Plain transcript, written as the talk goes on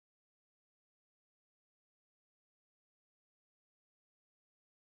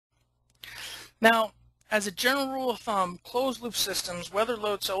Now, as a general rule of thumb, closed loop systems, whether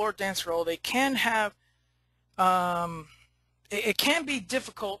load cell or dance roll, they can have it can be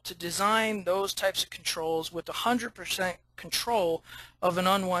difficult to design those types of controls with 100% control of an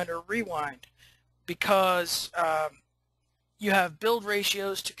unwind or rewind, because you have build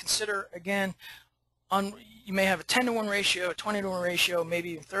ratios to consider. Again, you may have a 10-to-1 ratio, a 20-to-1 ratio, maybe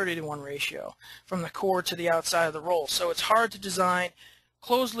even 30-to-1 ratio from the core to the outside of the roll. So it's hard to design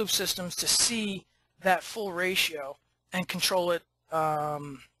closed loop systems to see that full ratio and control it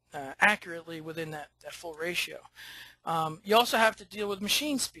accurately within that full ratio. You also have to deal with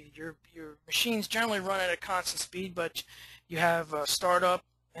machine speed. Your machines generally run at a constant speed, but you have startup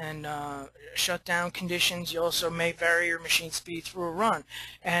and shutdown conditions. You also may vary your machine speed through a run.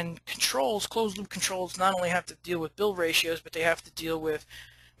 And controls, closed loop controls, not only have to deal with build ratios, but they have to deal with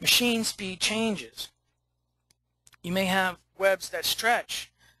machine speed changes. You may have webs that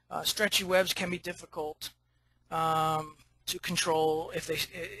stretch. Stretchy webs can be difficult to control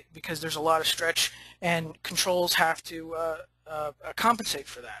because there's a lot of stretch, and controls have to compensate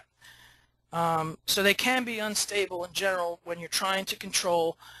for that. So they can be unstable in general when you're trying to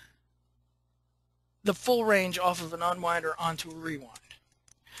control the full range off of an unwinder onto a rewind.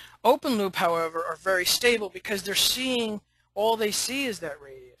 Open loop, however, are very stable because all they see is that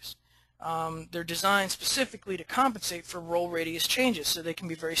radius. They're designed specifically to compensate for roll radius changes, so they can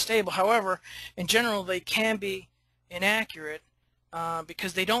be very stable. However, in general, they can be inaccurate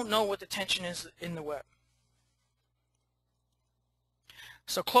because they don't know what the tension is in the web.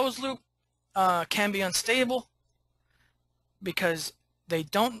 So closed loop can be unstable because they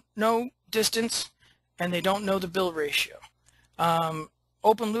don't know distance and they don't know the build ratio.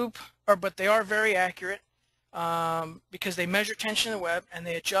 Open loop, but they are very accurate because they measure tension in the web and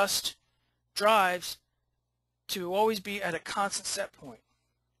they adjust drives to always be at a constant set point.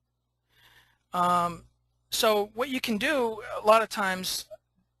 So what you can do a lot of times,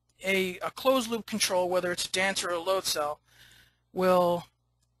 a closed loop control, whether it's a dancer or a load cell, will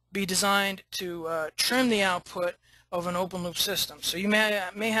be designed to trim the output of an open loop system. So you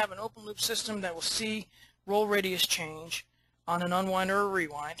may have an open loop system that will see roll radius change on an unwind or a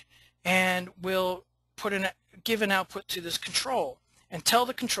rewind, and will give an output to this control and tell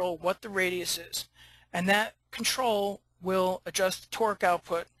the control what the radius is, and that control will adjust the torque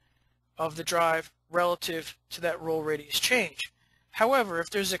output of the drive relative to that roll radius change. However, if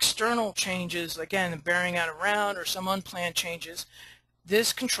there's external changes, again, bearing out around or some unplanned changes,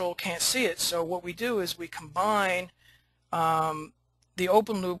 this control can't see it. So what we do is we combine the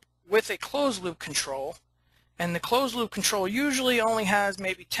open loop with a closed loop control, and the closed loop control usually only has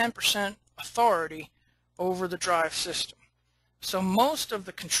maybe 10% authority over the drive system. So most of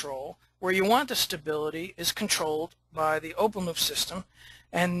the control, where you want the stability, is controlled by the open loop system,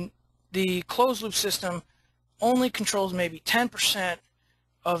 and the closed loop system only controls maybe 10%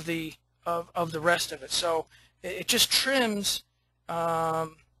 of the rest of it. So it just trims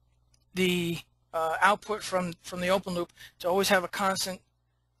the output from the open loop to always have a constant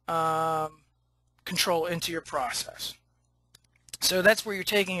control into your process. So that's where you're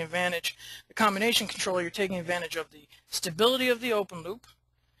taking advantage. The combination controller, you're taking advantage of the stability of the open loop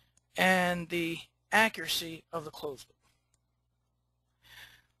and the accuracy of the closed loop.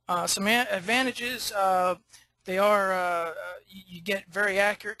 Some advantages, they are you get very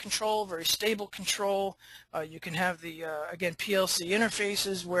accurate control, very stable control. You can have the, again, PLC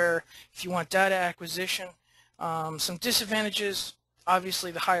interfaces where if you want data acquisition. Some disadvantages, obviously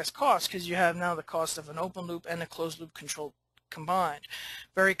the highest cost, because you have now the cost of an open loop and a closed loop control combined.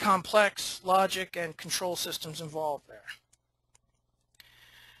 Very complex logic and control systems involved there.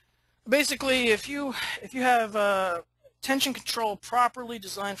 Basically, if you have tension control properly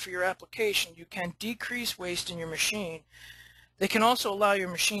designed for your application, you can decrease waste in your machine. They can also allow your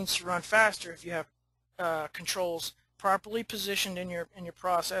machines to run faster if you have controls properly positioned in your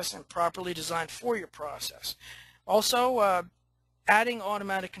process and properly designed for your process. Also, adding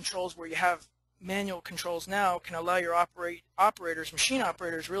automatic controls where you have manual controls now can allow your machine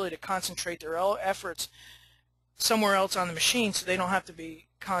operators really to concentrate their efforts somewhere else on the machine, so they don't have to be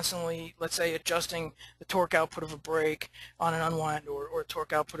constantly, let's say, adjusting the torque output of a brake on an unwind or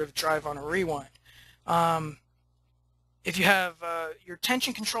torque output of a drive on a rewind. If you have your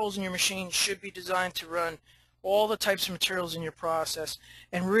tension controls in your machine should be designed to run all the types of materials in your process,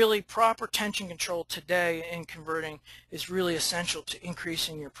 and really proper tension control today in converting is really essential to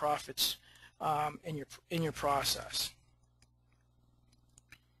increasing your profits in your process.